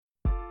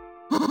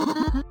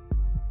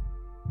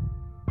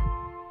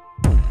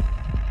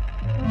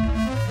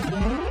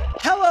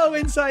Hello,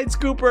 Inside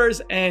Scoopers,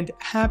 and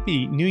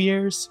Happy New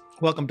Year's.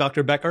 Welcome,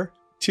 Dr. Becker,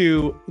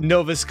 to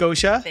Nova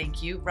Scotia.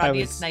 Thank you,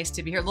 Robbie. It's nice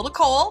to be here. A little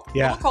cold.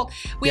 Yeah. A little cold.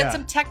 We had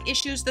some tech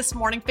issues this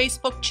morning.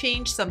 Facebook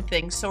changed some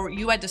things, so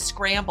you had to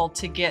scramble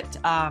to get...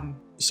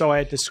 So I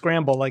had to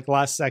scramble like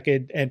last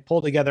second and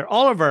pull together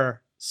all of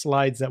our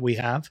slides that we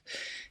have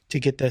to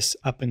get this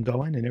up and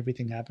going and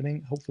everything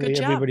happening. Hopefully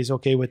everybody's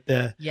okay with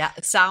the... Yeah,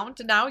 sound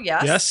now,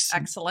 yes. Yes.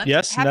 Excellent.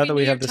 Yes, Happy now that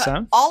we New have Year the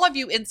sound. all of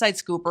you Inside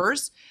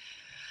Scoopers.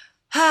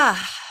 I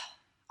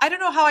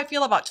don't know how I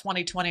feel about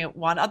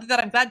 2021, other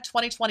than I'm glad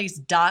 2020's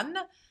done.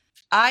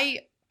 I'm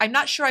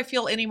not sure I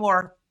feel any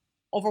more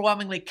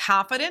overwhelmingly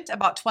confident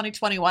about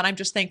 2021. I'm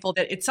just thankful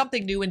that it's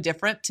something new and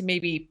different to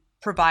maybe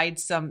provide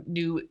some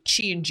new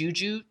chi and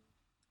juju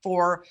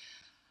for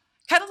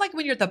kind of like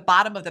when you're at the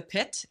bottom of the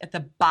pit, at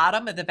the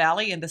bottom of the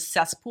valley in the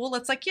cesspool.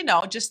 It's like,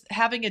 just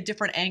having a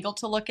different angle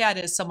to look at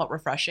is somewhat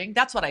refreshing.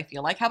 That's what I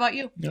feel like. How about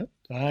you?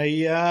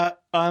 Yeah.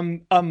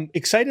 I'm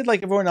excited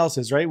like everyone else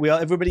is, right?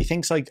 Everybody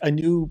thinks like a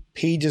new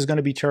page is going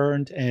to be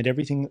turned and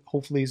everything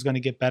hopefully is going to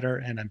get better.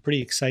 And I'm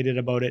pretty excited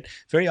about it.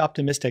 Very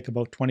optimistic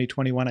about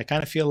 2021. I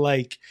kind of feel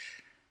like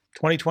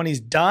 2020 is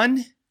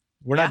done.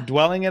 We're not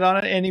dwelling on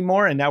it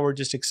anymore. And now we're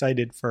just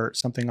excited for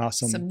something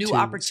awesome. Some new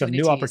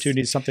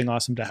opportunities, something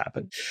awesome to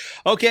happen.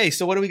 Okay.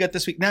 So what do we got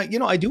this week? Now,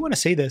 I do want to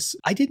say this.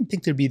 I didn't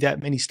think there'd be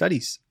that many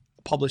studies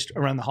published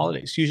around the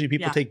holidays. Usually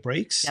people take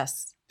breaks.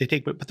 Yes.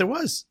 But there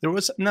was,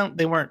 no,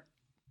 they weren't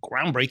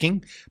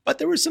groundbreaking, but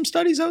there were some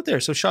studies out there.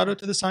 So shout out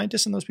to the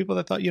scientists and those people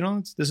that thought,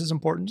 this is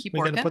important. We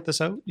got to put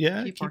this out.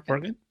 Yeah. Keep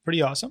working.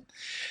 Pretty awesome.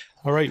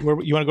 All right. You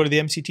want to go to the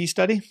MCT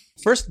study?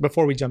 First,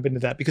 before we jump into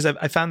that, because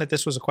I found that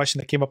this was a question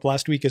that came up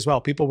last week as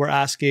well. People were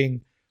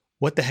asking,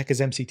 what the heck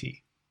is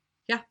MCT?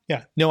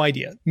 Yeah. No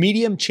idea.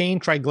 Medium chain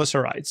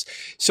triglycerides.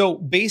 So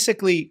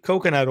basically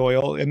coconut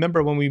oil.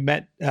 Remember when we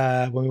met,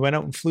 when we went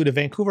out and flew to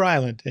Vancouver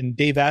Island and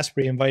Dave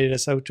Asprey invited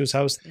us out to his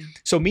house. Yeah.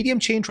 So medium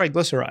chain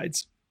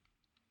triglycerides.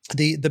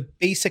 The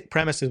basic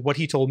premise is what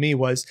he told me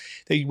was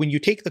that when you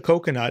take the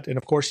coconut and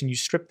of course, and you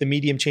strip the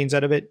medium chains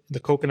out of it, the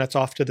coconut's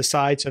off to the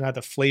side. So now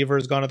the flavor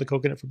is gone of the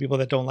coconut for people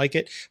that don't like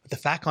it, but the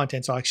fat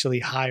content's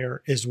actually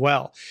higher as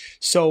well.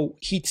 So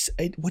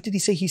what did he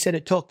say? He said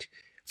it took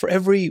for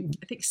every,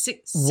 I think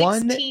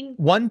 16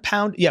 1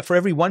 pound. Yeah. For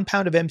every 1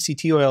 pound of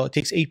MCT oil, it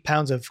takes 8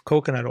 pounds of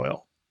coconut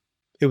oil.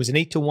 It was an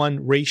 8-to-1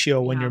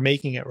 ratio when you're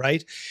making it,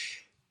 right?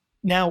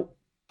 Now,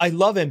 I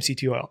love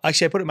MCT oil.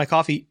 Actually, I put it in my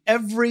coffee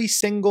every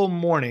single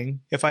morning.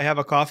 If I have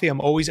a coffee,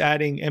 I'm always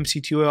adding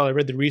MCT oil. I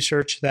read the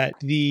research that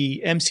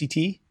the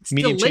MCT,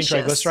 medium chain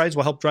triglycerides,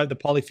 will help drive the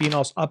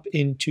polyphenols up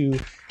into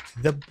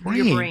the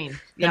brain. Your brain.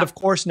 Yeah. And of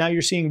course, now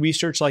you're seeing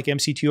research like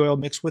MCT oil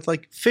mixed with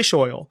like fish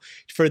oil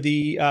for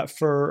the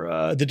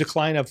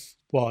decline of,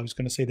 well, I was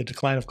going to say the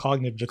decline of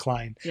cognitive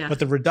decline, but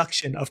the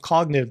reduction of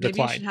cognitive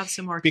decline. Maybe you should have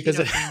some more because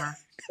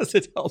because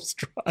it helps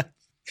drive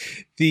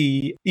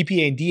the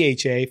EPA and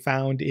DHA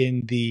found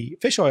in the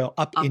fish oil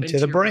up into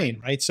the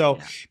brain, right? So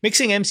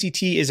mixing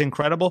MCT is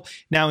incredible.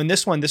 Now in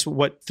this one,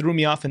 what threw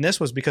me off in this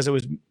was because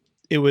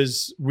it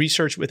was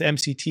research with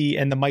MCT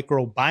and the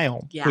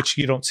microbiome, which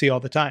you don't see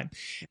all the time.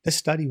 This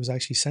study was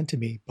actually sent to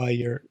me by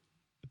your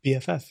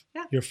BFF,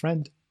 your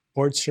friend,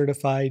 board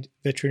certified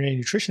veterinary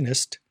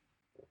nutritionist,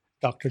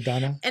 Dr.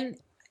 Donna. And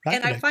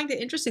I find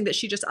it interesting that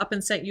she just up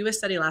and sent you a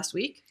study last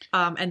week,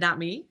 and not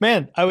me.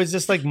 Man, I was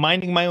just like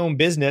minding my own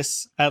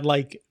business at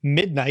like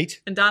midnight.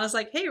 And Donna's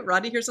like, hey,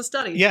 Roddy, here's a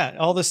study. Yeah,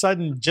 all of a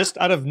sudden, just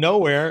out of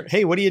nowhere,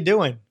 hey, what are you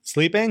doing?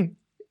 Sleeping?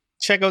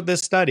 Check out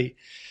this study.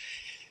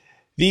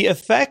 The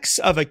effects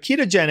of a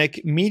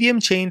ketogenic medium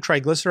chain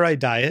triglyceride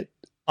diet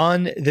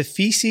on the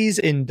feces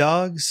in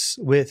dogs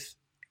with,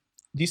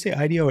 do you say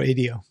IDO or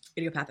ADO?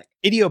 Idiopathic.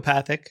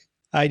 Idiopathic.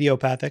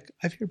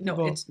 I've heard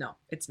people. It's not.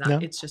 No?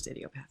 It's just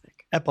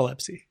idiopathic.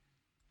 Epilepsy.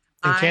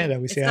 In Canada,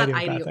 we say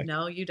idiopathic.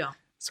 No, you don't.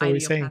 So what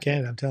we say in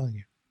Canada, I'm telling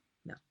you.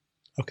 No.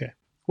 Okay.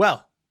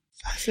 Well,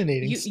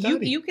 fascinating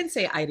study. You can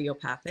say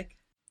idiopathic.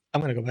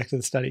 I'm going to go back to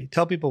the study.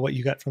 Tell people what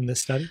you got from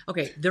this study.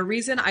 Okay. The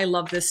reason I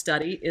love this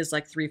study is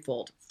like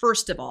threefold.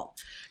 First of all,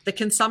 the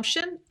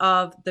consumption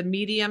of the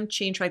medium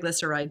chain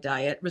triglyceride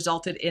diet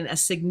resulted in a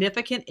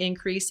significant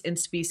increase in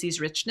species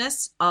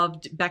richness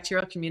of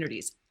bacterial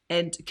communities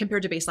and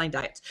compared to baseline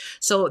diets.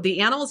 So the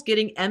animals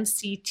getting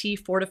MCT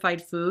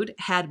fortified food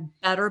had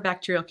better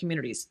bacterial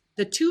communities.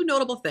 The two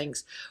notable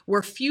things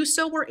were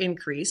FUSO were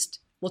increased.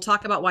 We'll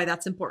talk about why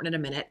that's important in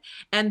a minute.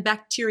 And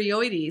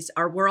bacteroides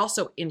were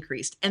also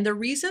increased. And the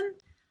reason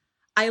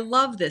I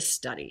love this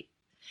study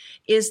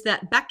is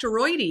that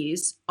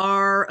bacteroides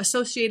are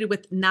associated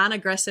with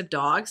non-aggressive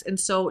dogs. And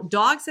so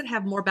dogs that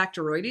have more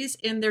bacteroides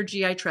in their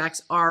GI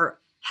tracts are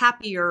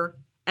happier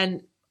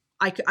and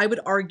I would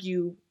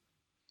argue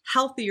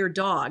healthier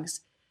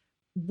dogs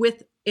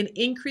with an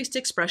increased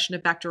expression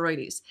of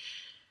bacteroides.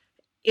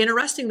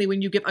 Interestingly,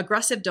 when you give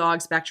aggressive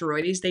dogs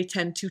Bacteroides, they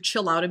tend to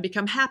chill out and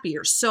become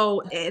happier.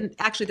 So, and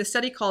actually the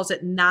study calls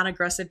it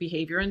non-aggressive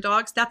behavior in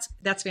dogs. That's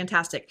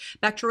fantastic.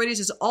 Bacteroides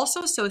is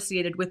also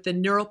associated with the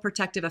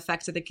neuroprotective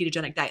effects of the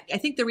ketogenic diet. I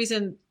think the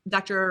reason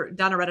Dr.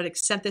 Donna Reddick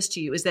sent this to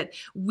you is that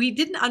we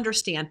didn't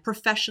understand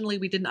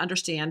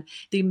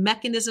the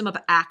mechanism of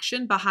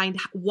action behind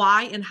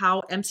why and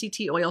how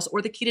MCT oils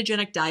or the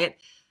ketogenic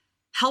diet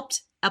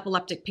helped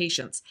epileptic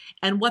patients.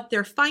 And what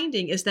they're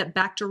finding is that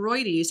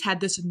Bacteroides had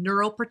this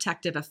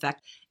neuroprotective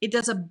effect. It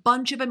does a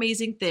bunch of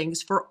amazing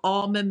things for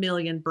all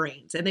mammalian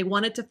brains. And they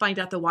wanted to find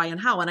out the why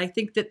and how. And I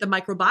think that the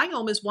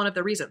microbiome is one of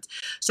the reasons.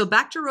 So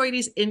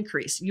Bacteroides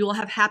increase. You will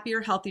have happier,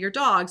 healthier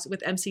dogs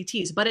with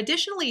MCTs. But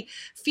additionally,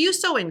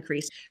 Fuso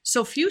increase.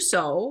 So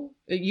Fuso,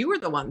 you were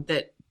the one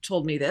that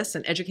told me this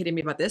and educated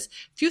me about this.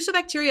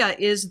 Fusobacteria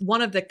is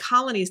one of the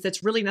colonies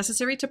that's really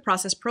necessary to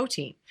process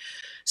protein.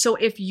 So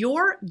if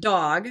your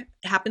dog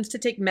happens to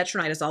take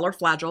metronidazole or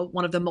Flagyl,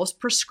 one of the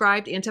most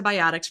prescribed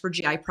antibiotics for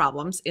GI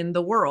problems in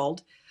the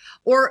world,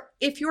 or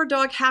if your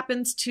dog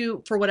happens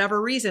to, for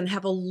whatever reason,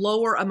 have a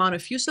lower amount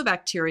of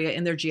Fusobacteria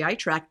in their GI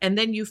tract, and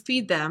then you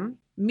feed them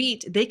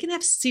meat, they can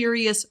have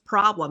serious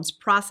problems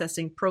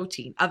processing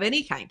protein of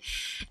any kind.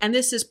 And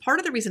this is part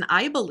of the reason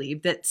I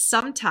believe that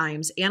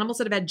sometimes animals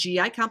that have had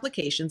GI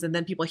complications, and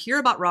then people hear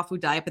about raw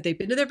food diet, but they've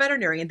been to their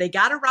veterinarian, they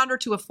got around or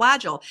to a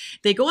Flagyl,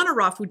 they go on a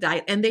raw food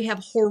diet and they have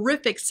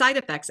horrific side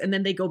effects. And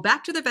then they go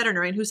back to the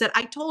veterinarian who said,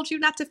 I told you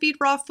not to feed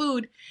raw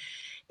food.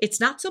 It's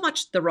not so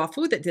much the raw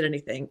food that did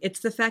anything.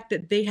 It's the fact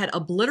that they had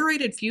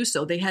obliterated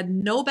Fuso. They had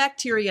no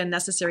bacteria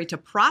necessary to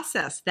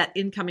process that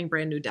incoming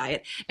brand new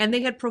diet. And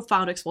they had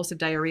profound explosive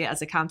diarrhea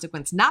as a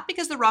consequence, not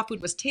because the raw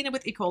food was tainted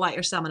with E. coli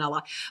or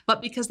salmonella,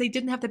 but because they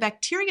didn't have the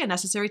bacteria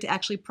necessary to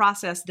actually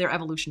process their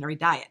evolutionary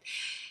diet.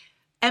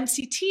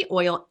 MCT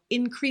oil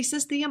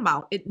increases the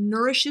amount, it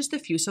nourishes the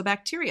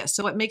Fusobacteria.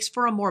 So it makes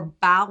for a more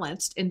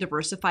balanced and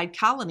diversified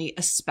colony,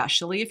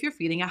 especially if you're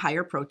feeding a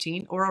higher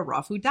protein or a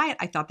raw food diet.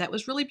 I thought that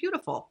was really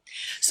beautiful.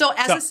 So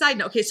as a side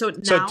note, okay, so now.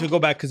 So to go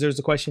back, because there's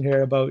a question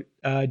here about,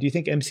 do you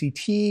think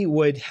MCT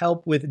would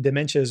help with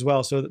dementia as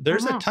well? So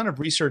there's a ton of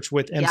research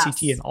with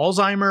MCT and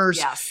Alzheimer's.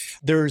 Yes.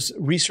 There's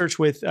research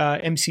with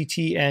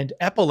MCT and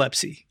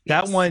epilepsy.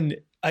 That one,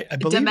 I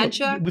believe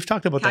dementia, we've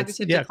talked about that.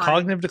 Yeah,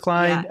 cognitive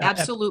decline. Yeah,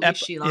 absolutely,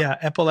 Sheila. Yeah,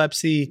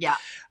 epilepsy. Yeah.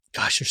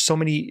 Gosh, there's so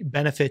many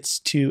benefits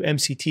to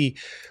MCT.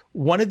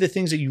 One of the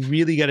things that you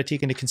really got to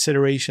take into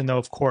consideration, though,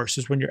 of course,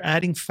 is when you're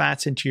adding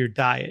fats into your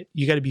diet,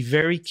 you got to be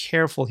very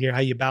careful here how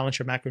you balance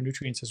your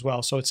macronutrients as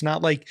well. So it's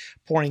not like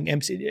pouring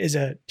MCT is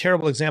a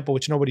terrible example,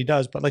 which nobody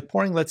does, but like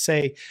pouring, let's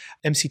say,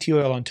 MCT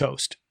oil on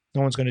toast. No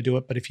one's going to do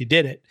it, but if you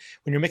did it,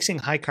 when you're mixing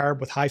high carb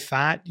with high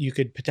fat, you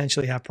could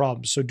potentially have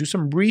problems. So do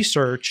some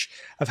research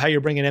of how you're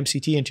bringing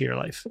MCT into your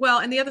life. Well,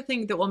 and the other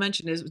thing that we'll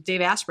mention is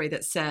Dave Asprey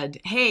that said,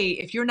 hey,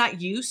 if you're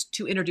not used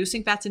to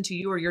introducing fats into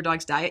you or your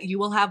dog's diet, you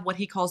will have what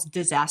he calls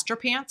disaster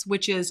pants,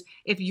 which is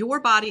if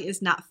your body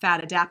is not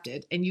fat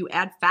adapted and you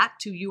add fat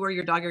to you or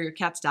your dog or your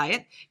cat's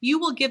diet, you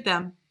will give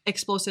them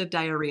explosive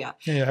diarrhea.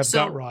 Yeah, have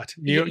gut rot.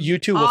 You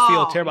too will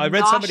feel terrible. I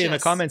read somebody in the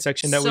comment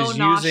section that was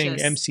using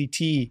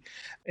MCT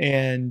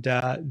and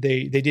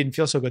they didn't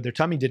feel so good. Their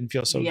tummy didn't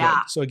feel so good.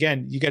 So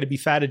again, you got to be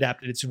fat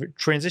adapted. It's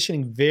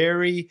transitioning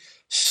very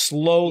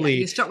slowly. Yeah,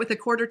 you start with a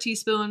quarter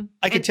teaspoon.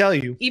 I can tell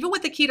you. Even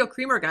with the keto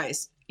creamer,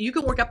 guys, you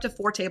can work up to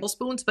 4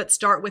 tablespoons, but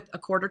start with a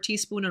quarter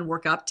teaspoon and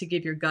work up to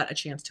give your gut a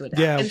chance to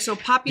adapt. Yeah, and so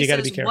Poppy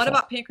says, what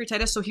about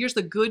pancreatitis? So here's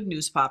the good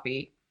news,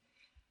 Poppy.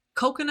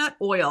 Coconut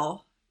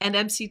oil and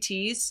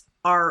MCTs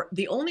are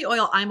the only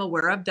oil I'm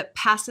aware of that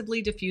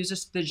passively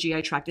diffuses the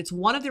GI tract. It's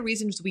one of the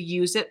reasons we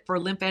use it for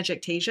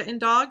lymphangiectasia in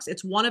dogs.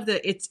 It's one of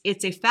the, it's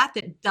a fat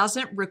that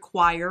doesn't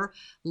require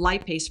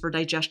lipase for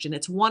digestion.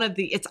 It's one of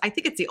the, I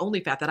think it's the only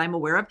fat that I'm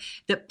aware of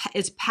that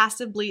is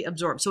passively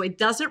absorbed. So it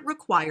doesn't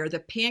require the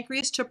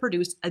pancreas to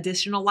produce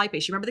additional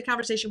lipase. You remember the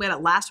conversation we had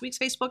at last week's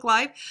Facebook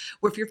Live,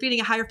 where if you're feeding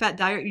a higher fat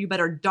diet, you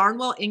better darn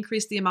well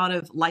increase the amount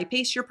of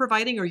lipase you're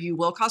providing or you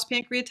will cause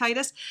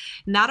pancreatitis.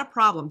 Not a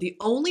problem. The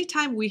only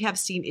time we have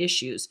seen issues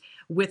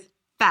with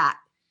fat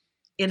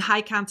in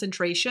high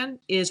concentration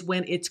is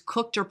when it's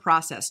cooked or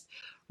processed.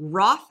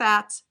 Raw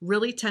fats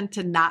really tend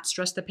to not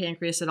stress the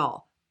pancreas at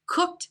all.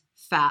 Cooked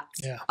fats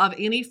of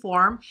any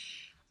form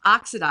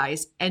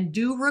oxidize and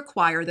do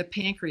require the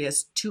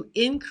pancreas to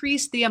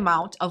increase the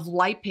amount of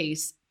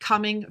lipase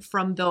coming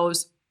from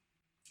those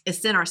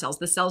acinar cells,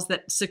 the cells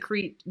that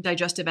secrete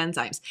digestive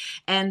enzymes.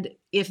 And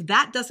if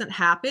that doesn't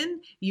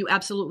happen, you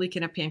absolutely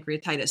can have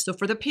pancreatitis. So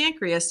for the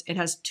pancreas, it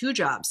has 2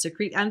 jobs,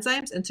 secrete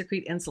enzymes and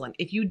secrete insulin.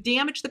 If you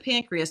damage the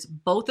pancreas,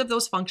 both of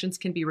those functions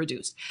can be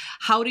reduced.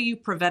 How do you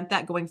prevent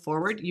that going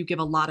forward? You give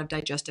a lot of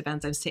digestive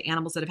enzymes to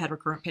animals that have had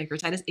recurrent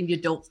pancreatitis, and you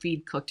don't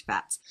feed cooked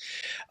fats.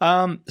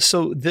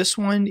 So this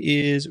one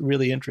is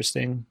really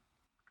interesting.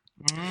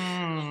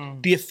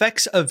 The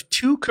effects of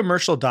 2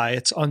 commercial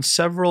diets on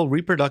several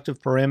reproductive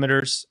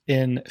parameters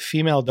in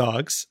female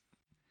dogs.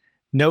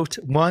 Note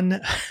 1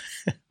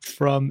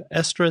 from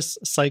estrus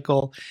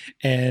cycle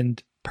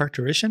and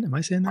parturition. Am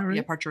I saying that right?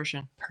 Yeah,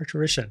 parturition.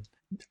 Parturition.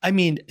 I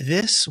mean,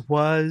 this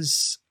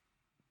was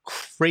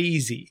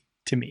crazy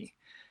to me.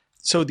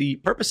 So the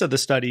purpose of the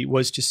study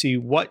was to see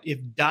what if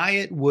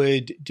diet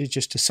would,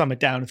 just to sum it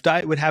down, if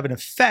diet would have an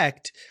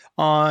effect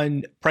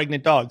on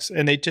pregnant dogs.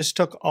 And they just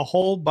took a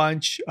whole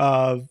bunch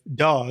of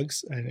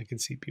dogs, and I can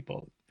see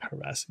people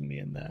harassing me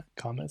in the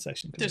comment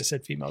section because I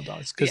said female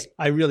dogs, because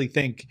I really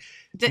think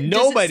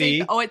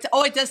nobody.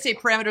 It does say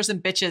parameters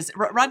and bitches.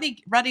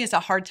 Rodney has a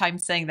hard time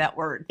saying that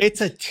word.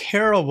 It's a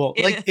terrible,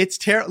 it's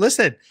terrible.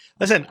 Listen,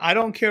 I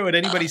don't care what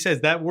anybody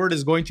says. That word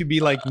is going to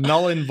be like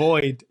null and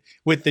void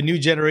with the new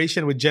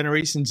generation, with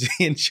Generation Z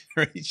and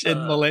Generation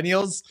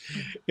Millennials.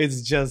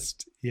 It's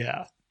just,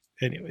 yeah.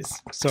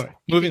 Anyways, sorry.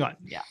 Moving on.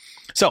 Yeah.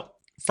 So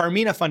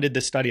Farmina funded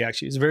this study,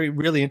 actually. It's a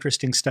really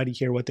interesting study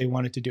here, what they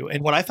wanted to do.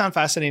 And what I found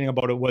fascinating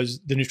about it was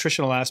the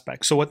nutritional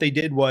aspect. So what they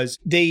did was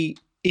they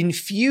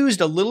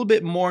infused a little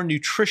bit more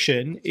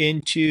nutrition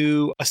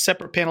into a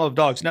separate panel of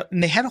dogs. Now,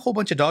 and they had a whole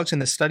bunch of dogs in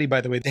this study,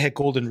 by the way. They had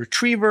golden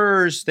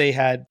retrievers, they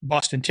had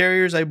Boston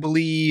Terriers, I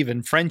believe,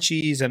 and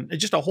Frenchies, and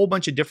just a whole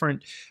bunch of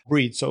different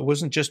breeds. So it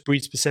wasn't just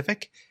breed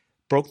specific.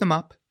 Broke them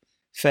up,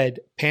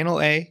 fed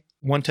panel A,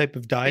 one type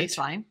of diet.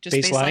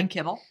 Baseline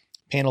kibble.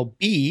 Panel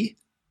B,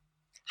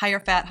 higher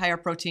fat, higher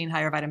protein,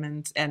 higher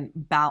vitamins, and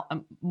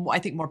I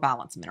think more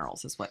balanced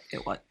minerals is what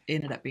it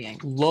ended up being.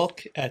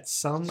 Look at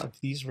some of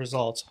these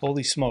results.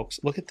 Holy smokes.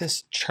 Look at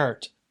this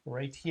chart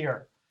right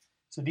here.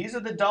 So these are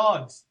the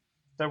dogs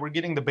that were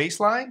getting the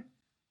baseline.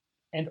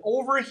 And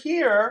over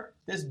here,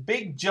 this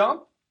big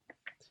jump,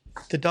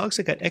 the dogs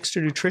that got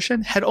extra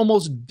nutrition had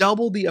almost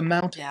double the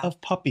amount of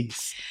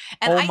puppies.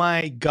 And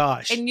my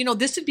gosh. And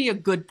this would be a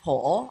good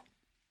poll.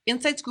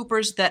 Inside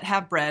Scoopers that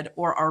have bred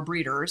or are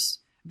breeders,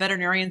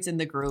 veterinarians in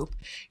the group,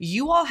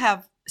 you all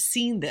have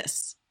seen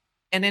this.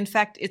 And in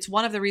fact, it's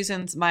one of the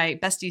reasons my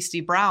bestie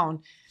Steve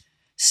Brown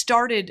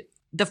started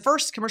the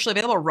first commercially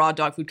available raw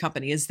dog food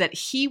company, is that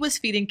he was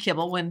feeding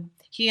kibble when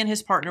he and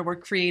his partner were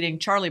creating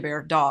Charlie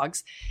Bear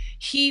dogs.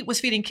 He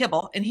was feeding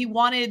kibble and he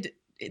wanted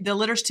the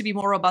litters to be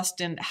more robust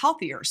and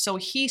healthier. So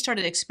he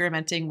started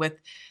experimenting with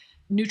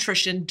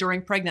nutrition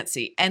during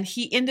pregnancy. And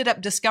he ended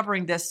up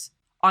discovering this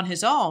on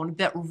his own,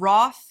 that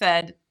raw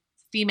fed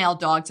female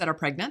dogs that are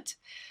pregnant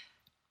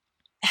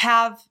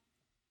have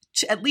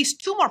at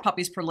least 2 more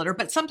puppies per litter,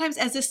 but sometimes,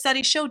 as this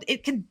study showed,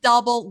 it can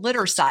double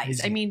litter size.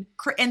 Crazy. I mean,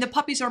 and the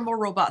puppies are more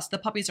robust. The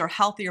puppies are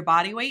healthier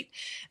body weight.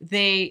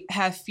 There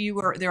are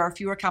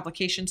fewer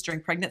complications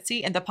during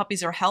pregnancy, and the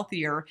puppies are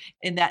healthier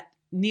in that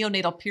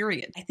neonatal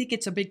period. I think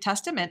it's a big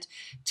testament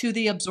to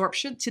the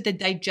absorption, to the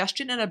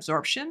digestion and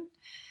absorption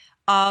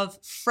of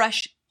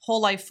fresh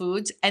whole life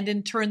foods, and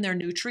in turn their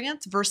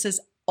nutrients, versus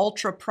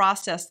ultra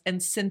processed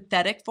and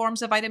synthetic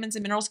forms of vitamins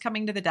and minerals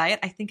coming to the diet.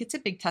 I think it's a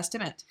big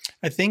testament.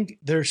 I think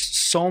there's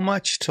so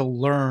much to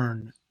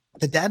learn.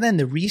 The data and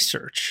the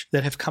research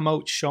that have come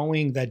out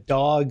showing that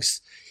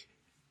dogs,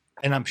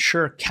 and I'm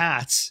sure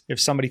cats, if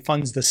somebody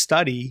funds the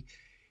study,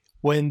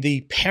 when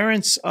the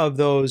parents of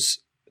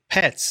those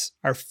pets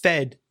are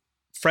fed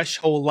fresh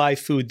whole live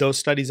food, those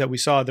studies that we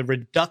saw, the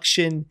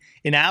reduction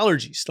in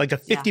allergies, like a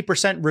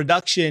 50%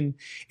 reduction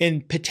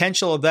in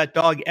potential of that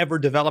dog ever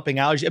developing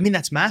allergies. I mean,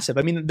 that's massive.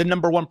 I mean, the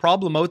number one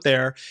problem out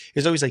there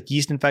is always like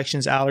yeast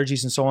infections,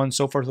 allergies, and so on and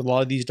so forth with a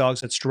lot of these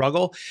dogs that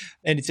struggle.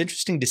 And it's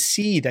interesting to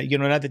see that,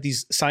 now that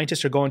these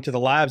scientists are going to the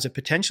labs, that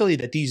potentially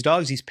that these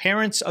dogs, these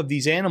parents of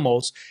these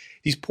animals,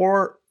 these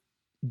poor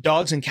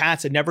dogs and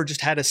cats had never just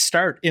had a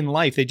start in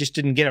life. They just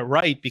didn't get it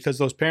right because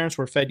those parents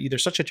were fed either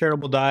such a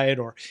terrible diet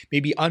or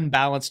maybe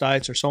unbalanced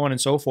diets or so on and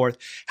so forth.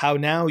 How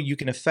now you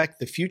can affect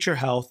the future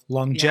health,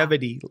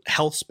 longevity,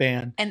 health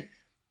span and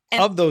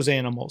of those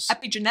animals.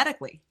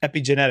 Epigenetically.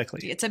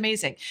 It's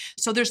amazing.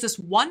 So there's this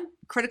one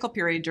critical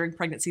period during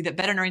pregnancy that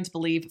veterinarians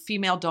believe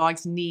female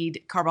dogs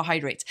need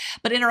carbohydrates.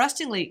 But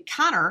interestingly,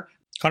 Connor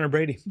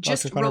Brady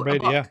just wrote a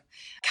book.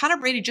 Connor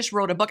Brady just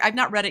wrote a book. I've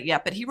not read it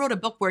yet, but he wrote a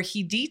book where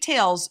he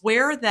details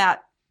where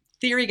that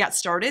theory got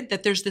started,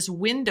 that there's this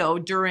window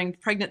during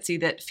pregnancy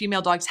that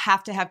female dogs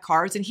have to have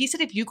carbs. And he said,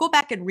 if you go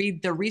back and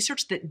read the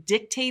research that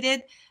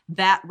dictated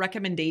that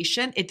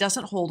recommendation, it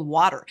doesn't hold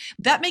water.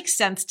 That makes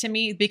sense to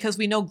me because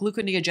we know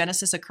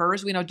gluconeogenesis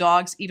occurs. We know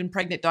dogs, even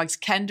pregnant dogs,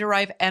 can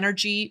derive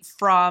energy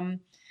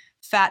from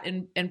fat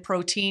and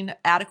protein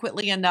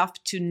adequately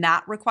enough to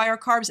not require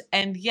carbs.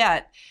 And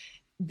yet,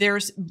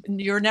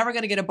 you're never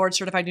going to get a board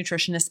certified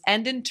nutritionist,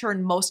 and in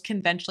turn, most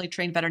conventionally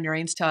trained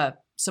veterinarians to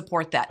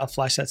support that. I'll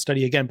flash that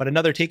study again. But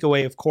another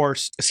takeaway, of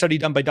course, a study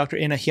done by Dr.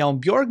 Anna Hjelm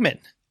Bjorgman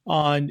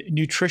on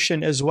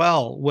nutrition as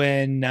well,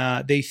 when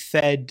they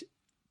fed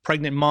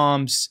pregnant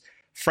moms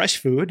fresh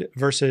food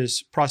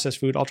versus processed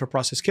food, ultra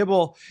processed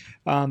kibble.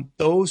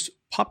 Those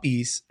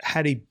puppies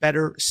had a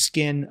better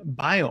skin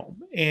biome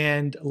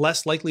and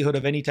less likelihood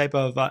of any type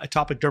of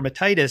atopic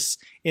dermatitis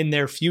in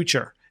their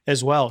future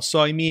as well. So,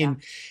 I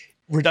mean,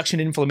 reduction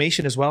in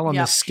inflammation as well on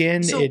the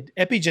skin. So,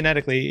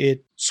 epigenetically,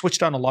 it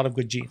switched on a lot of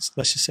good genes.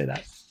 Let's just say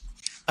that.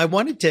 I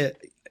wanted to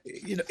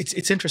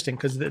it's interesting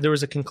because there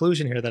was a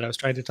conclusion here that I was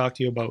trying to talk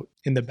to you about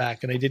in the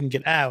back, and I didn't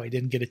get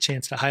a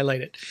chance to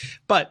highlight it.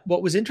 But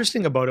what was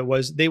interesting about it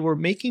was they were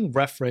making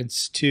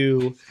reference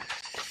to.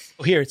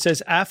 Here it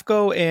says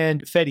AFCO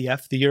and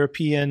FEDIAF, the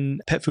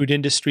European Pet Food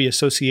Industry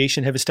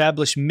Association, have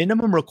established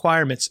minimum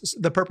requirements.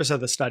 The purpose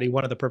of the study,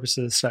 one of the purposes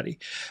of the study,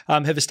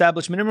 have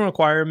established minimum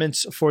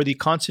requirements for the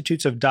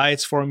constitutes of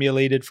diets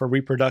formulated for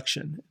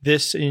reproduction.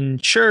 This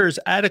ensures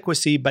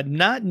adequacy, but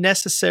not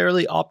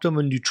necessarily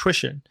optimal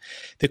nutrition.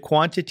 The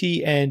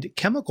quantity and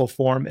chemical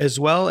form, as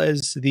well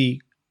as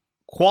the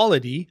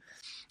quality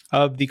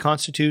of the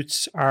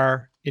constitutes,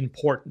 are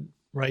important.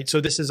 Right.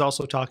 So this is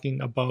also talking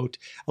about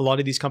a lot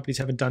of these companies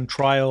haven't done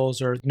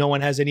trials or no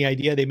one has any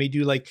idea. They may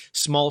do like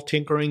small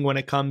tinkering when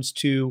it comes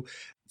to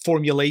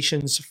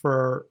formulations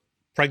for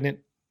pregnant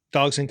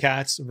dogs and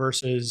cats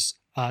versus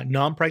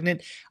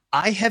non-pregnant.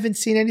 I haven't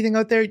seen anything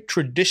out there.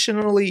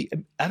 Traditionally,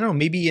 I don't know,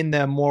 maybe in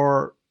the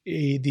more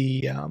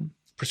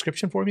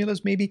prescription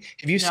formulas, maybe.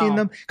 Have you seen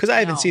them? Because I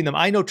haven't seen them.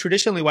 I know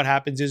traditionally what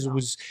happens is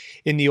was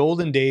in the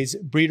olden days,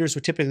 breeders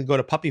would typically go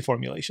to puppy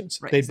formulations.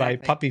 Right, they'd buy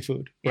puppy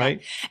food,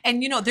 right?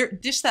 And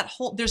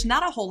there's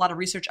not a whole lot of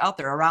research out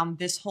there around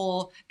this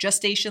whole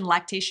gestation,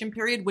 lactation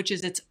period, which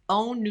is its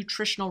own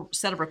nutritional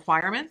set of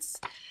requirements.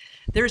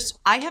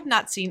 I have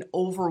not seen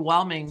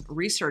overwhelming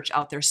research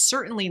out there,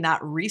 certainly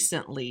not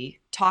recently,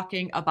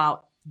 talking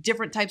about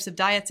different types of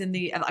diets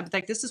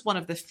this is one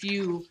of the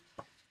few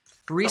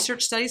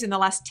research studies in the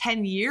last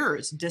 10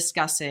 years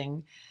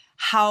discussing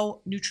how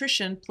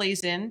nutrition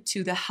plays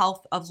into the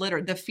health of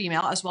litter, the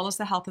female, as well as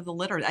the health of the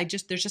litter.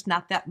 There's just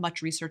not that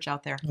much research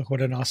out there. Look,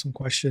 what an awesome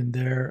question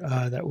there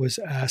that was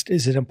asked.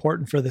 Is it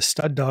important for the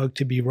stud dog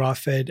to be raw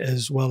fed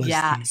as well as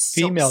the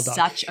female dog?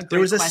 Such a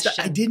great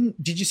question.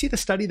 Did you see the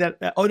study that,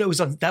 that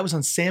was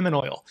on salmon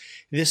oil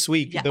this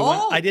week. Yeah.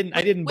 I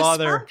didn't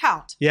bother. Sperm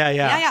count.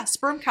 Yeah.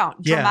 Sperm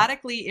count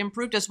dramatically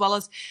improved, as well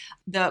as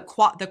the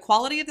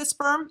quality of the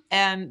sperm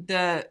and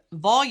the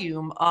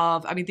volume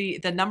of,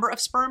 the number of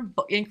sperm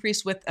increased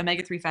with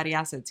omega-3 fatty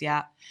acids.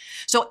 Yeah.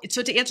 So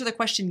to answer the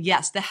question,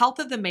 yes, the health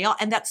of the male.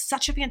 And that's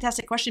such a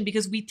fantastic question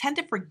because we tend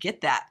to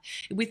forget that.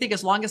 We think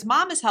as long as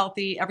mom is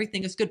healthy,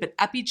 everything is good. But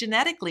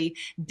epigenetically,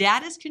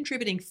 dad is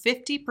contributing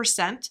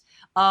 50%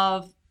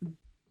 of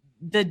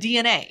the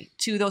DNA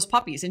to those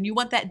puppies. And you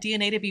want that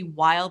DNA to be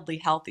wildly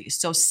healthy.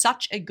 So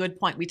such a good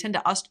point. We tend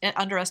to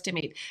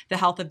underestimate the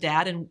health of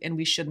dad, and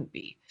we shouldn't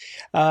be.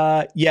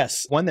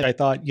 Yes. One that I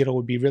thought,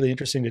 would be really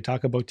interesting to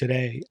talk about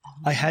today.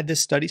 I had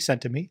this study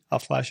sent to me. I'll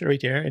flash it right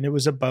here. And it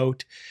was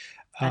about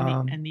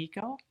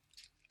Aniko?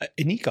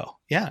 Aniko.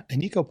 Yeah,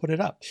 Aniko put it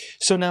up.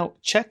 So now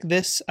check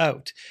this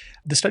out.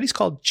 The study's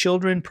called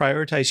Children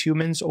Prioritize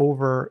Humans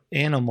Over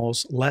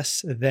Animals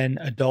Less Than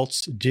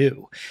Adults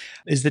Do.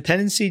 Is the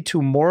tendency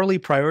to morally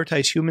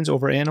prioritize humans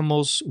over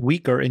animals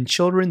weaker in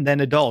children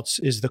than adults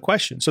is the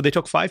question. So they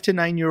took 5 to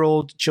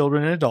 9-year-old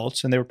children and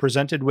adults, and they were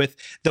presented with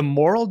the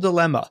moral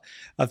dilemma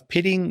of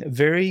pitting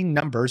varying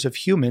numbers of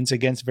humans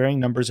against varying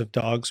numbers of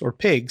dogs or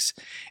pigs,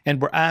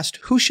 and were asked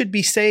who should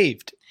be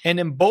saved. And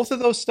in both of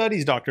those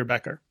studies, Dr.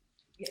 Becker,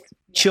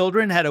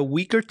 children had a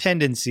weaker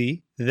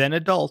tendency than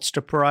adults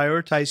to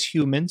prioritize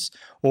humans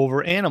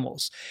over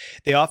animals.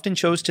 They often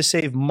chose to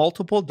save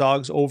multiple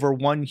dogs over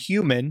one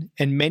human,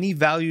 and many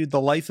valued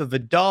the life of a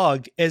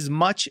dog as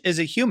much as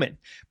a human.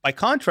 By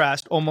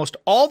contrast, almost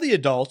all the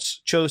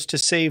adults chose to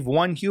save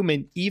one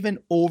human even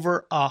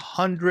over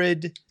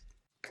 100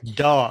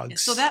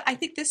 dogs. So that I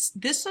think this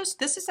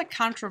is a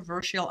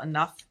controversial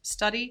enough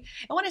study.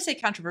 And when I say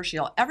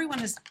controversial, everyone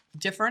has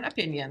different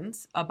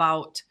opinions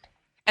about.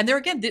 And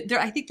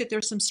I think that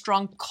there's some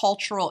strong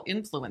cultural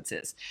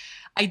influences.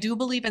 I do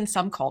believe in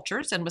some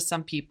cultures and with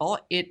some people,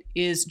 it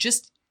is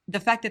just the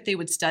fact that they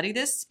would study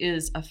this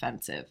is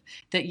offensive,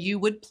 that you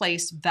would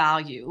place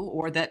value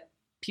or that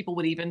people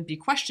would even be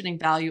questioning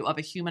value of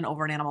a human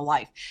over an animal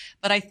life.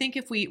 But I think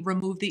if we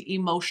remove the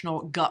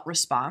emotional gut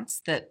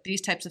response that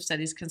these types of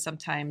studies can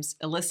sometimes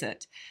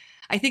elicit,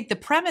 I think the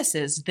premise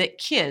is that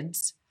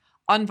kids,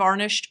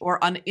 unvarnished or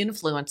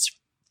uninfluenced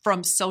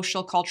from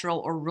social, cultural,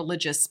 or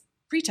religious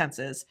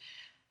pretenses,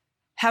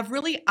 have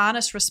really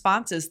honest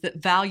responses that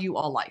value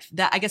all life.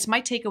 That I guess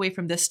my takeaway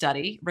from this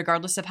study,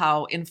 regardless of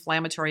how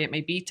inflammatory it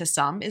may be to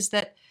some, is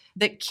that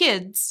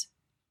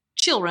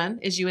children,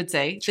 as you would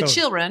say, the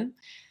children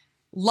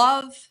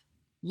love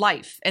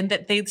life and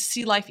that they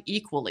see life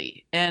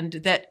equally. And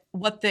that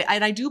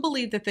and I do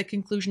believe that the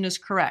conclusion is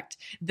correct,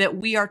 that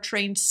we are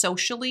trained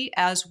socially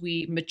as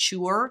we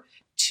mature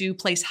to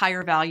place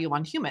higher value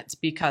on humans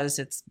because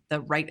it's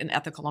the right and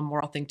ethical and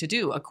moral thing to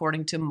do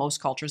according to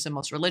most cultures and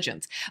most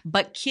religions.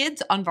 But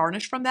kids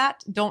unvarnished from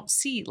that don't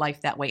see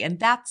life that way. And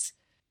that's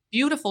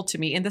beautiful to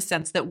me in the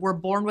sense that we're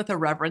born with a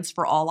reverence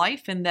for all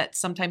life and that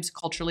sometimes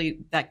culturally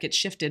that gets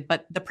shifted.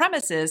 But the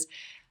premise is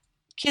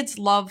kids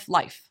love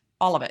life,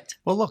 all of it.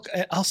 Well, look,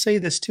 I'll say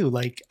this too.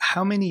 Like,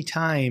 how many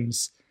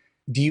times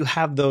do you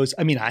have those?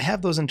 I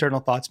have those internal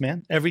thoughts,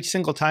 man. Every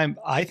single time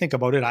I think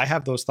about it, I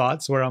have those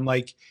thoughts where I'm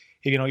like,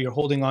 you're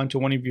holding on to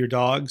one of your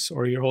dogs,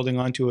 or you're holding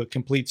on to a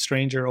complete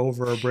stranger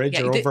over a bridge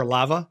or over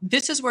lava.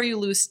 This is where you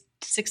lose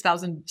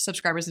 6,000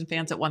 subscribers and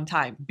fans at one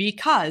time,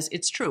 because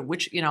it's true,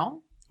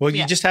 Well,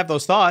 you just have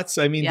those thoughts.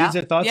 I mean, these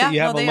are thoughts that you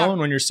have alone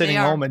when you're sitting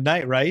home at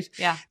night, right?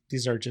 Yeah.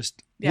 These are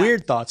just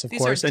weird thoughts, of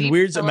course, and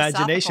weird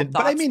imagination.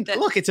 But I mean,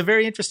 look, it's a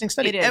very interesting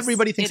study.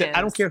 Everybody thinks that.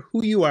 I don't care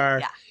who you are.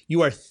 Yeah.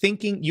 You are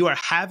thinking, you are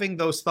having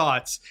those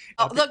thoughts.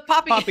 Oh, look,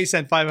 Poppy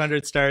sent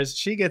 500 stars.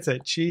 She gets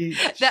it. She's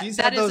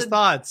had those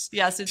thoughts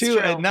it's too true.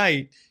 At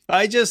night.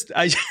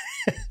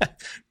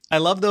 I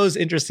love those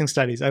interesting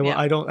studies.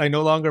 I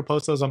no longer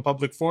post those on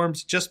public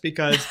forums, just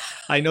because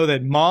I know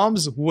that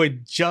moms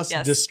would just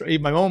destroy.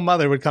 My own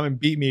mother would come and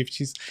beat me if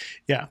she's,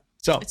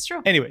 So it's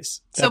true.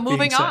 Anyways. So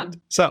moving on.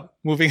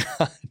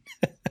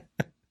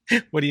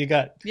 What do you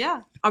got?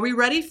 Yeah. Are we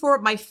ready for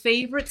my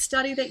favorite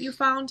study that you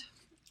found?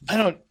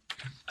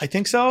 I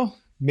think so.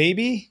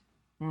 Maybe.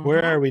 Mm-hmm.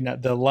 Where are we now?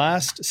 The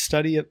last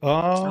study of,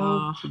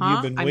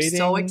 you've been waiting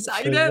so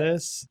excited for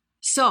this.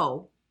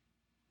 So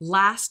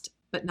last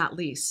but not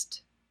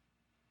least,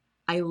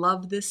 I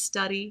love this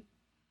study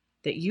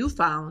that you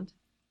found,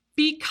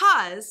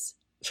 because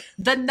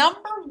the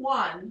number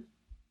one,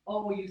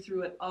 you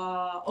threw it.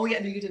 No,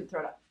 you didn't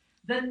throw it up.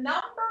 The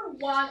number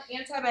one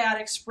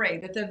antibiotic spray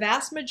that the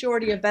vast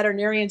majority of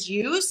veterinarians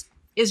use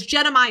is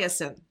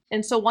gentamicin.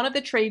 And so one of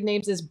the trade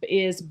names is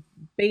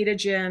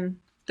Betagen.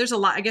 There's a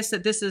lot. I guess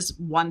that this is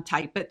one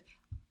type, but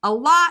a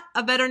lot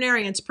of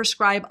veterinarians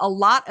prescribe a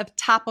lot of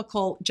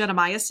topical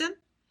gentamicin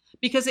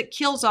because it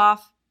kills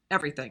off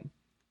everything.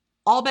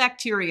 All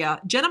bacteria.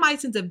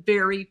 Gentamicin is a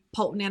very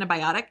potent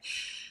antibiotic.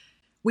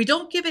 We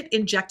don't give it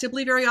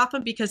injectably very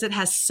often because it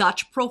has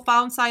such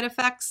profound side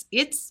effects.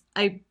 It's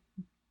a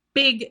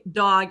big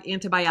dog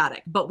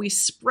antibiotic, but we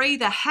spray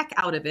the heck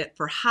out of it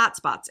for hot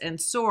spots and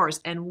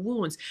sores and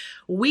wounds.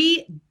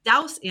 We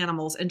douse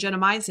animals in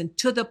gentamicin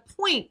to the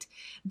point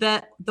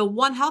that the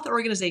One Health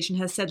Organization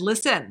has said,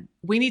 listen,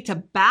 we need to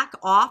back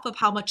off of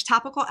how much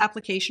topical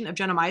application of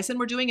gentamicin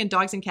we're doing in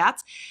dogs and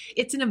cats.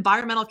 It's an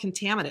environmental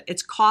contaminant.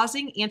 It's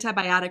causing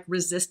antibiotic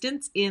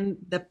resistance in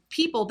the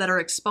people that are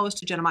exposed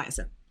to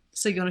gentamicin.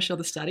 So you want to show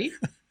the study?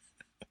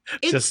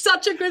 It's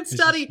such a good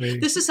study.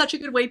 This is such a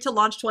good way to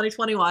launch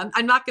 2021.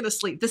 I'm not going to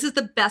sleep. This is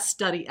the best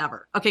study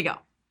ever. Okay, go.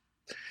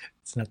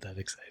 It's not that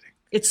exciting.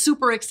 It's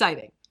super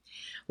exciting.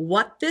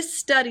 What this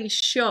study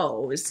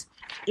shows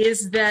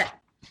is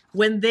that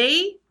when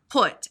they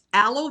put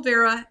aloe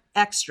vera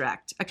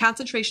extract, a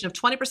concentration of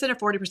 20%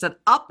 or 40%,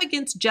 up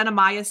against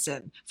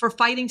gentamicin for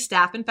fighting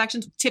staph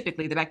infections,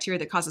 typically the bacteria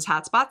that causes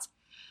hot spots,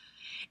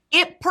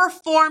 it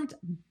performed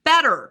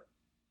better.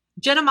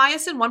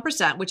 Gentamicin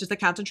 1%, which is the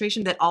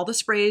concentration that all the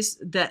sprays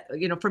that,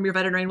 from your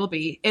veterinarian will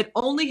be, it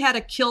only had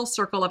a kill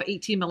circle of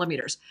 18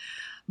 millimeters.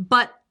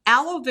 But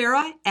aloe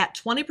vera at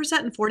 20%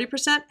 and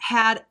 40%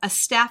 had a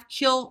staph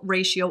kill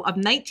ratio of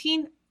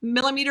 19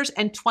 millimeters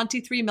and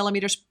 23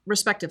 millimeters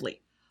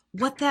respectively.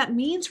 What that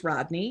means,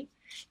 Rodney,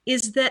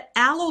 is that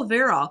aloe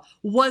vera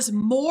was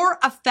more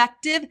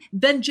effective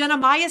than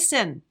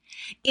gentamicin.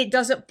 It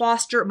doesn't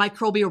foster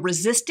microbial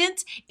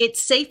resistance.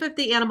 It's safe if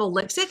the animal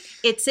licks it.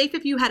 It's safe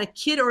if you had a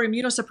kid or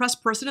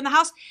immunosuppressed person in the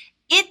house.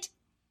 It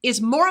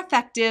is more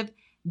effective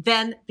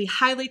than the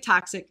highly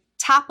toxic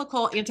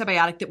topical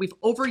antibiotic that we've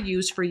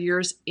overused for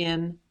years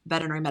in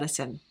veterinary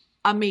medicine.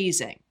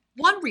 Amazing.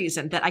 One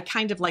reason that I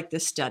kind of like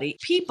this study,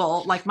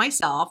 people like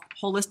myself,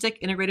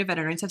 holistic integrative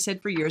veterinarians, have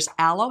said for years,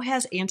 aloe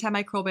has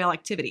antimicrobial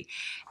activity.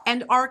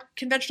 And our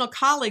conventional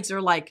colleagues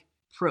are like,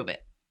 prove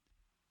it.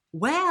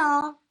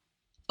 Well,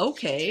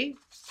 okay,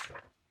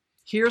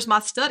 here's my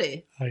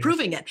study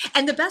proving it.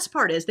 And the best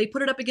part is they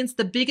put it up against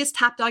the biggest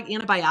top dog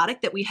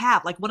antibiotic that we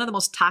have, like one of the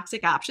most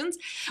toxic options.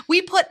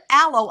 We put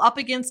aloe up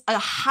against a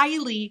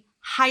highly,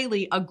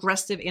 highly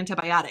aggressive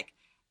antibiotic,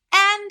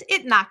 and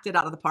it knocked it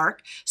out of the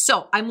park.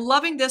 So I'm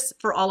loving this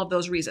for all of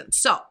those reasons.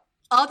 So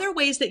other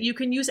ways that you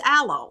can use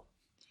aloe,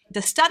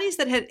 the studies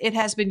that it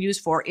has been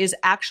used for is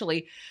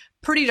actually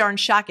pretty darn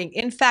shocking.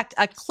 In fact,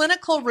 a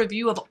clinical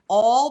review of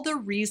all the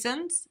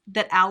reasons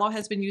that aloe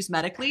has been used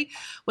medically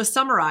was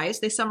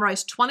summarized. They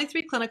summarized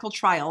 23 clinical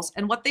trials,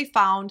 and what they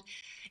found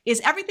is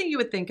everything you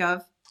would think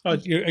of. Oh, are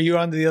you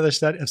on to the other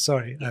study? I'm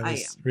sorry. I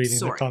was reading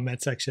the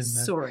comment section.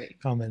 Sorry.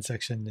 Comment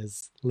section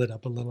is lit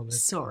up a little bit.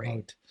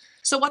 Sorry.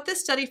 So what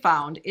this study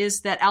found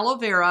is that aloe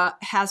vera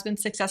has been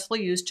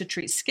successfully used to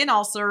treat skin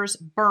ulcers,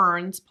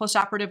 burns,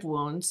 postoperative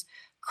wounds,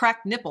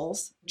 cracked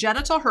nipples,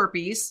 genital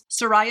herpes,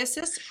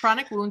 psoriasis,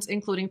 chronic wounds,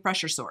 including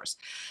pressure sores.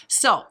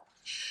 So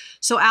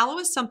aloe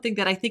is something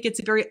that I think it's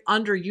a very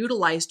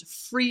underutilized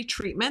free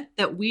treatment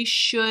that we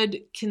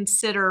should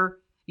consider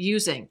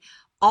using.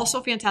 Also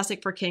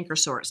fantastic for canker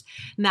sores.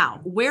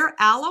 Now, where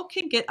aloe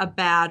can get a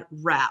bad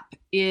rap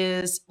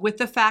is with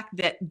the fact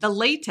that the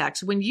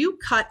latex, when you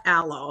cut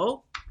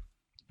aloe.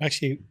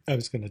 Actually, I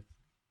was going to.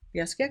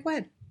 Yes, yeah, go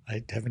ahead.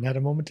 I haven't had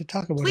a moment to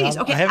talk about Please,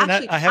 aloe. okay. I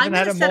haven't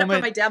had a moment up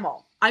for my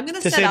demo. I'm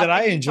going to say that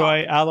I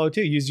enjoy aloe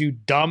too. You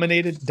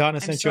dominated.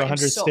 Donna sent you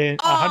 100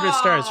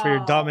 stars for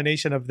your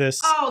domination of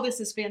this. Oh, this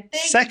is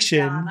fantastic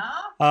section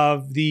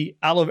of the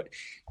aloe.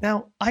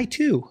 Now, I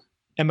too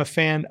am a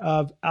fan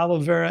of aloe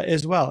vera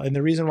as well, and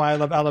the reason why I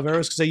love aloe vera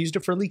is because I used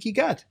it for leaky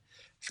gut.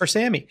 For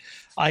Sammy,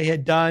 I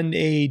had done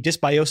a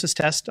dysbiosis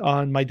test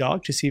on my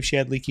dog to see if she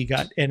had leaky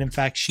gut. And in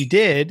fact, she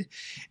did.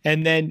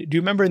 And then do you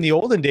remember in the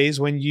olden days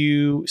when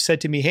you said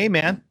to me, hey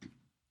man,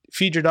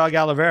 feed your dog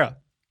aloe vera?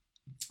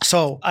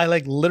 So I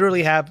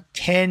literally have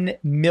 10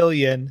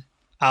 million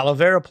aloe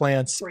vera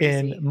plants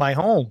in my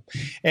home.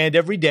 And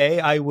every day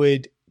I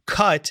would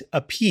cut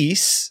a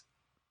piece,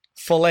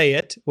 fillet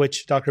it,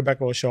 which Dr.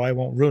 Becker will show. I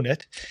won't ruin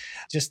it.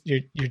 Just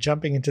you're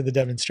jumping into the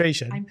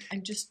demonstration.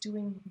 I'm just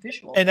doing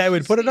visual. And I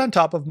would put it on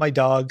top of my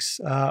dog's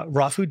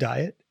raw food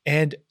diet,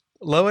 and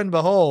lo and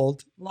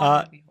behold,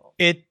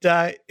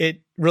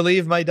 it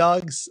relieved my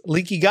dog's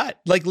leaky gut.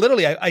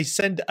 Literally, I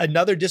send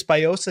another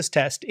dysbiosis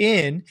test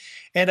in,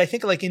 and I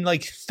think in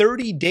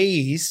 30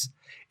 days,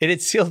 it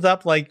had sealed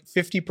up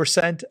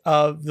 50%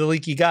 of the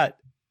leaky gut.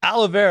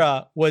 Aloe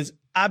vera was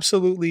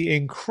absolutely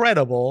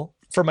incredible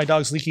for my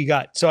dog's leaky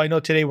gut. So I know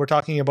today we're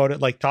talking about it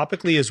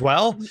topically as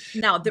well.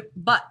 Now,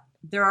 but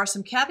there are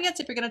some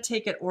caveats if you're going to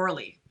take it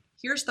orally.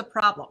 Here's the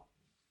problem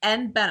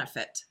and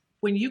benefit.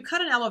 When you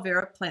cut an aloe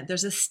vera plant,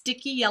 there's a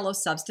sticky yellow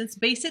substance,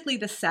 basically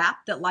the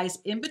sap that lies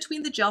in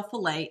between the gel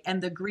fillet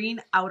and the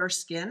green outer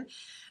skin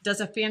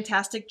does a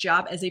fantastic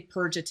job as a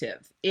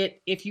purgative.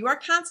 If you are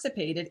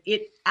constipated,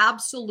 it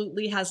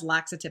absolutely has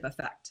laxative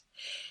effect.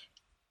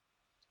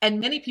 And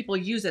many people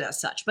use it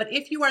as such. But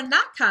if you are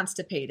not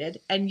constipated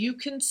and you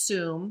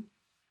consume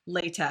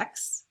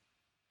latex,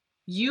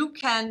 you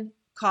can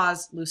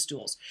cause loose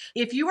stools.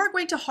 If you are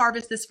going to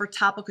harvest this for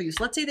topical use,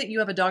 let's say that you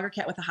have a dog or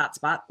cat with a hot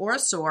spot or a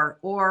sore,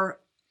 or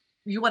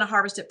you want to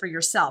harvest it for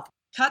yourself,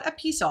 cut a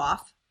piece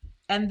off,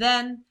 and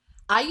then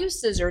I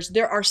use scissors.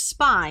 There are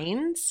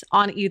spines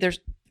on either.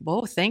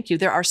 Oh, thank you.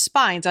 There are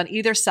spines on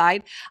either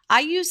side.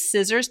 I use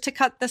scissors to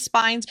cut the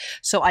spines.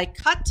 So I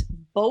cut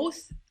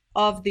both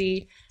of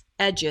the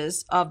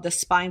edges of the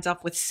spines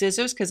off with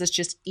scissors because it's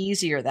just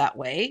easier that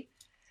way.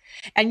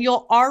 And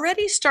you'll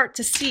already start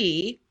to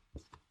see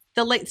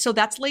so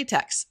that's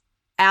latex.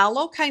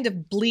 Aloe kind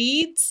of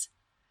bleeds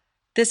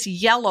this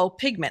yellow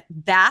pigment.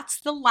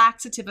 That's the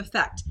laxative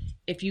effect.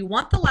 If you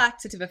want the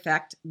laxative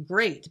effect,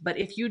 great. But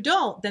if you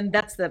don't, then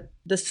that's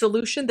the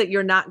solution that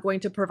you're not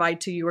going to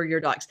provide to you or your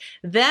dogs.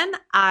 Then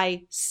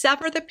I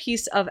sever the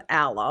piece of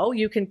aloe.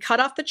 You can cut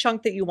off the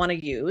chunk that you want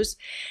to use.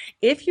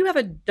 If you have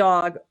a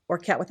dog or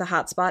cat with a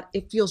hot spot,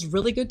 it feels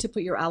really good to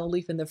put your aloe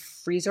leaf in the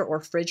freezer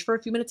or fridge for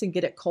a few minutes and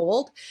get it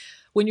cold.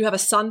 When you have a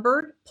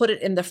sunbird, put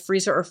it in the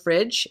freezer or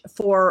fridge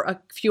for a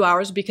few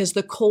hours because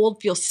the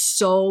cold feels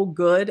so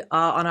good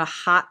on a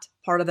hot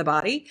part of the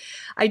body.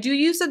 I do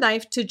use a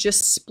knife to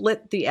just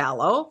split the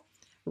aloe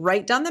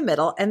right down the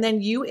middle, and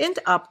then you end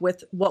up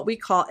with what we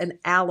call an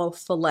aloe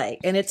fillet.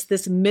 And it's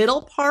this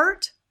middle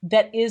part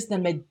that is the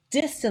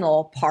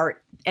medicinal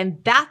part,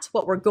 and that's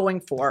what we're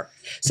going for.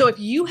 So if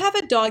you have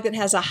a dog that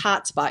has a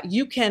hot spot,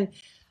 you can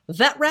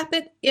vet wrap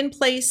it in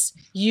place.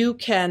 You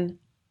can,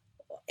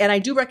 and I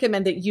do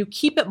recommend that you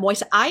keep it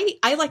moist. I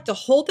like to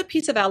hold the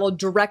piece of aloe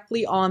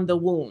directly on the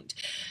wound.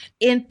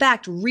 In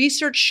fact,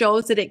 research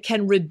shows that it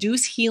can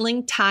reduce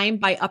healing time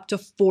by up to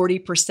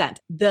 40%.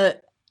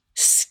 The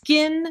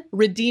skin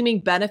redeeming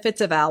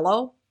benefits of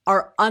aloe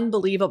are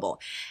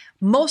unbelievable.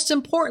 Most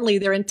importantly,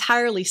 they're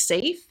entirely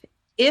safe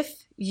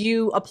if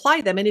you apply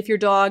them. And if your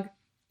dog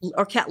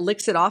or cat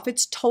licks it off,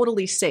 it's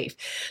totally safe.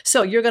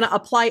 So you're going to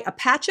apply a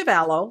patch of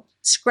aloe,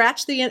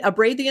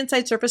 abrade the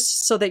inside surface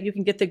so that you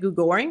can get the goo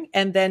going,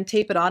 and then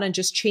tape it on and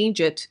just change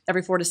it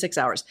every 4 to 6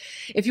 hours.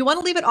 If you want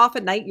to leave it off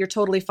at night, you're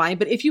totally fine.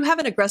 But if you have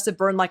an aggressive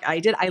burn like I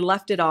did, I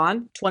left it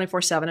on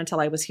 24/7 until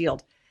I was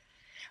healed.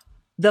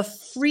 The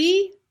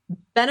free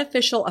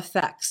beneficial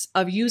effects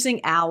of using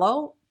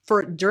aloe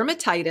for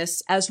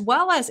dermatitis as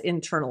well as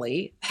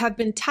internally have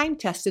been time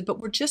tested, but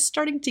we're just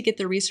starting to get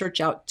the research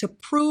out to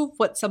prove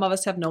what some of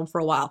us have known for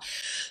a while.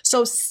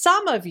 So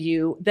some of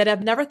you that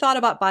have never thought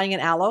about buying an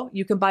aloe,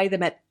 you can buy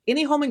them at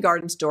any home and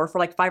garden store for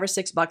like $5 or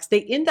 $6.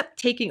 They end up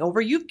taking over.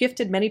 You've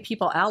gifted many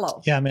people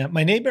aloe. Yeah, man.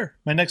 My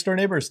next door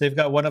neighbors, they've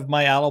got one of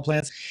my aloe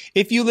plants.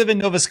 If you live in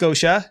Nova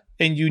Scotia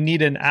and you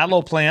need an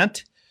aloe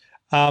plant,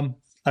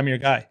 I'm your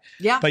guy.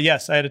 Yeah. But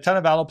yes, I had a ton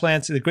of aloe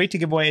plants. They're great to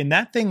give away. And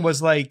that thing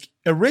was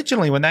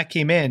originally when that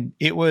came in,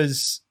 it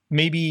was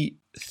maybe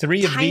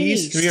three or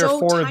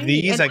four of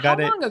these. And how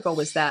long ago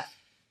was that?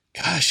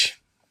 Gosh,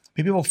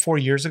 maybe about 4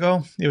 years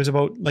ago. It was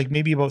about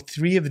maybe about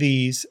 3 of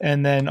these.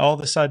 And then all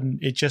of a sudden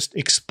it just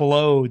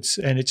explodes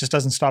and it just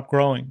doesn't stop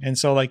growing. And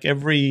so I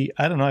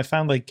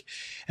found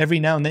every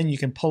now and then you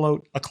can pull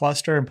out a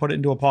cluster and put it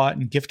into a pot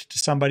and gift it to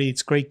somebody.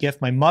 It's a great gift.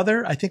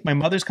 I think my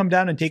mother's come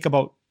down and take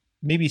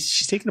maybe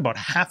she's taken about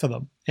half of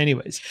them.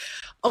 Anyways.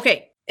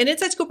 Okay. An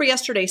Inside Scooper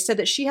yesterday said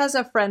that she has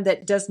a friend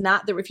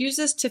that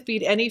refuses to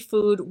feed any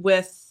food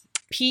with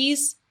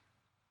peas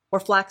or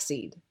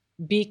flaxseed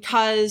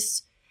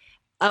because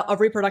of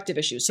reproductive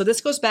issues. So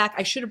this goes back,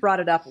 I should have brought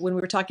it up when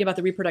we were talking about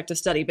the reproductive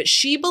study, but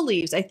she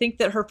believes, I think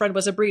that her friend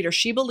was a breeder,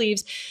 she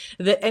believes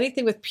that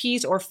anything with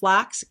peas or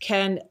flax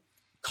can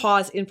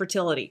cause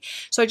infertility.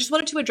 So I just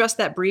wanted to address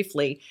that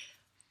briefly.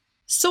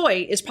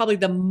 Soy is probably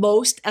the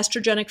most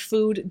estrogenic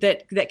food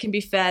that can be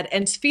fed,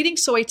 and feeding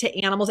soy to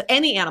animals,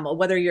 any animal,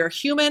 whether you're a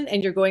human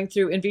and you're going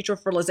through in vitro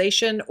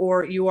fertilization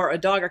or you are a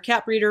dog or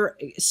cat breeder,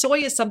 soy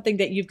is something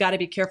that you've got to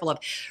be careful of.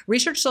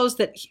 Research shows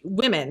that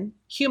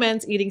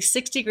humans eating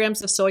 60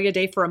 grams of soy a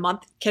day for a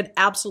month can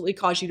absolutely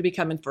cause you to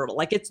become infertile.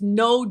 Like, it's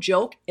no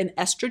joke in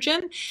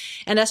estrogen,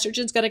 and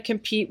estrogen is going to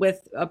compete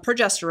with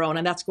progesterone,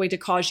 and that's going to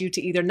cause you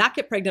to either not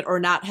get pregnant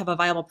or not have a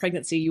viable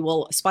pregnancy. You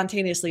will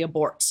spontaneously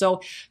abort. So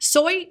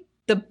soy,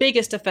 the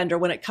biggest offender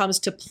when it comes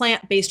to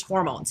plant-based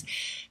hormones.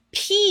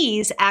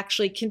 Peas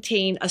actually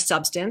contain a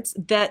substance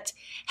that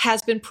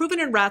has been proven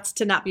in rats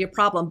to not be a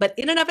problem, but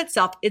in and of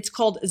itself, it's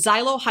called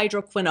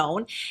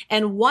xylohydroquinone.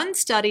 And one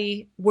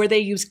study where they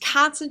use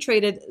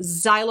concentrated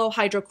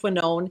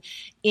xylohydroquinone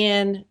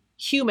in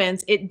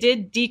humans, it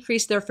did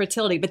decrease their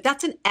fertility, but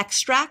that's an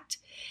extract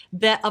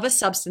of a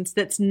substance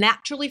that's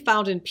naturally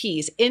found in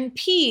peas. In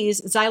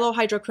peas,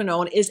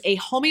 xylohydroquinone is a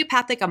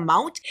homeopathic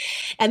amount,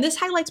 and this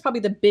highlights probably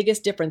the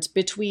biggest difference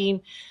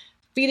between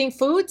feeding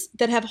foods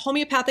that have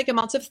homeopathic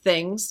amounts of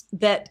things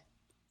that,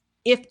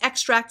 if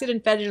extracted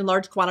and fed in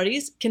large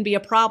quantities, can be a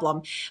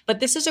problem.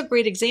 But this is a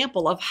great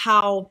example of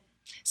how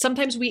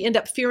sometimes we end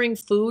up fearing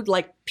food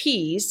like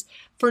peas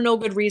for no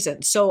good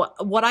reason. So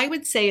what I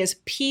would say is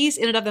peas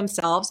in and of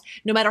themselves,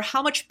 no matter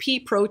how much pea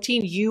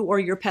protein you or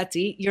your pets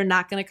eat, you're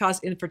not going to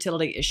cause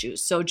infertility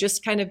issues. So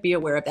just kind of be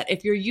aware of that.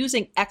 If you're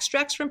using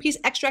extracts from peas,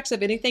 extracts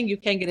of anything, you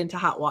can get into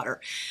hot water.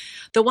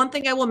 The one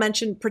thing I will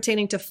mention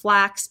pertaining to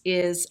flax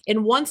is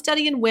in one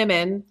study in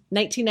women,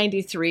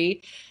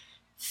 1993,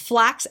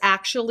 flax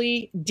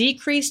actually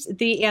decreased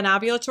the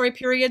anovulatory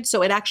period,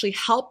 so it actually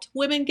helped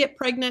women get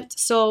pregnant.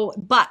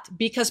 But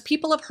because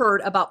people have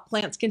heard about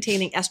plants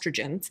containing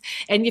estrogens,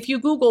 and if you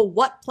Google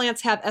what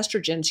plants have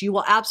estrogens, you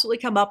will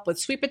absolutely come up with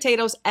sweet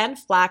potatoes and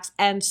flax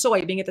and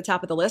soy being at the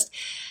top of the list.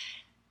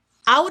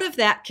 Out of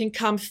that can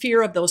come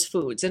fear of those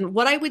foods. And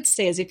what I would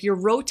say is if you're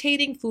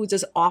rotating foods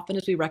as often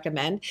as we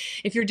recommend,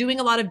 if you're doing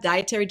a lot of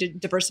dietary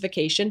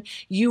diversification,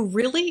 you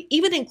really,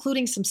 even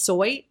including some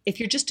soy, if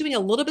you're just doing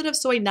a little bit of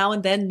soy now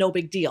and then, no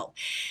big deal.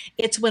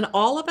 It's when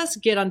all of us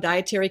get on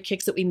dietary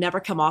kicks that we never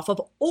come off of,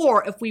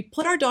 or if we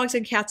put our dogs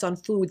and cats on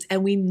foods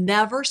and we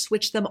never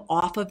switch them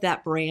off of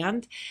that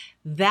brand,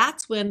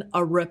 that's when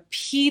a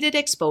repeated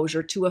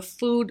exposure to a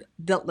food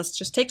that, let's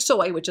just take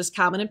soy, which is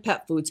common in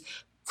pet foods,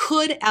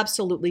 could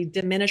absolutely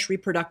diminish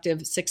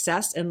reproductive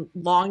success and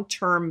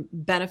long-term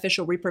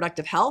beneficial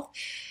reproductive health.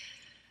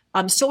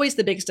 Soy is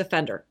the biggest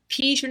offender.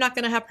 Peas you're not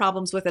going to have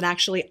problems with, and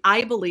actually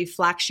I believe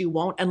flax you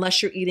won't,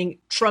 unless you're eating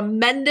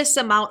tremendous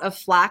amount of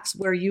flax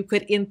where you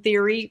could, in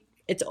theory,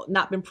 it's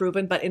not been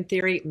proven, but in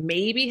theory,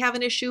 maybe have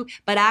an issue.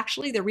 But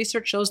actually the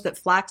research shows that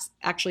flax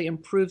actually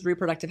improves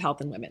reproductive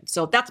health in women.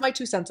 So that's my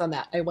 2 cents on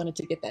that. I wanted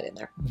to get that in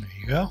there. There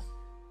you go.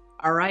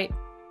 All right.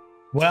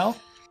 Well,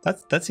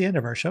 that's the end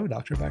of our show,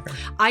 Dr. Becker.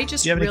 Do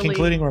you have any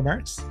concluding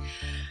remarks?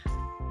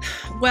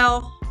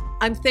 Well,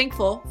 I'm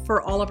thankful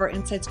for all of our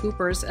Inside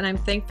Scoopers, and I'm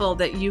thankful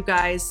that you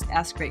guys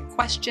ask great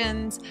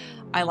questions.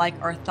 I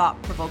like our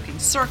thought-provoking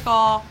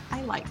circle.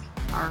 I like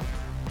our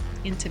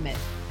intimate,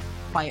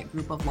 quiet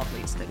group of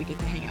lovelies that we get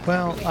to hang out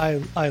with.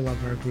 Well, I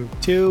love our group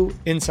too.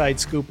 Inside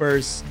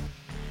Scoopers.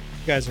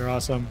 You guys are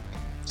awesome.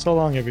 So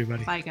long,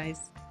 everybody. Bye,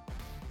 guys.